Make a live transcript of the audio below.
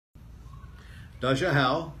Dasha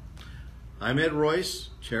Hao. I'm Ed Royce,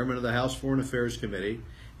 Chairman of the House Foreign Affairs Committee,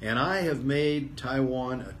 and I have made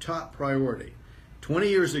Taiwan a top priority. 20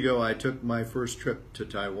 years ago, I took my first trip to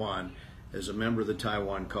Taiwan as a member of the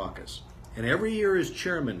Taiwan Caucus. And every year as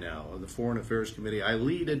chairman now of the Foreign Affairs Committee, I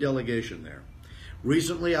lead a delegation there.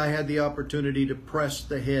 Recently, I had the opportunity to press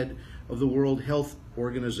the head of the World Health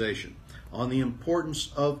Organization on the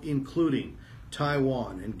importance of including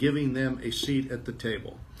Taiwan and giving them a seat at the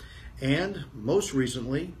table. And most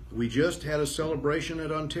recently, we just had a celebration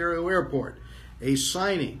at Ontario Airport, a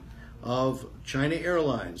signing of China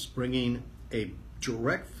Airlines bringing a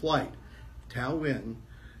direct flight, Taiwan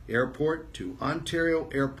Airport to Ontario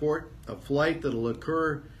Airport, a flight that'll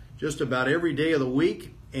occur just about every day of the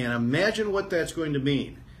week. And imagine what that's going to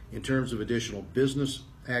mean in terms of additional business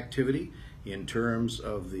activity, in terms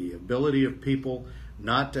of the ability of people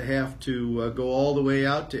not to have to go all the way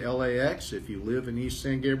out to LAX if you live in East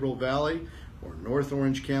San Gabriel Valley or North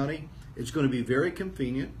Orange County. It's going to be very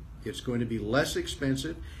convenient. It's going to be less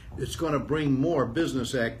expensive. It's going to bring more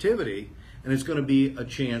business activity, and it's going to be a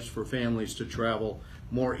chance for families to travel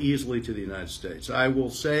more easily to the United States. I will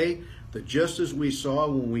say that just as we saw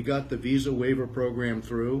when we got the visa waiver program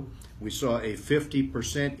through, we saw a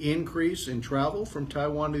 50% increase in travel from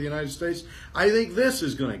Taiwan to the United States. I think this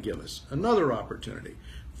is going to give us another opportunity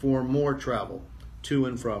for more travel to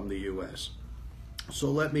and from the U.S. So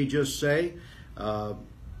let me just say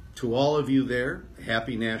to all of you there,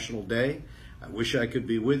 happy National Day. I wish I could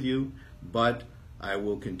be with you, but I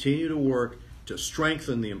will continue to work to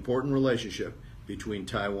strengthen the important relationship between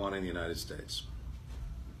Taiwan and the United States.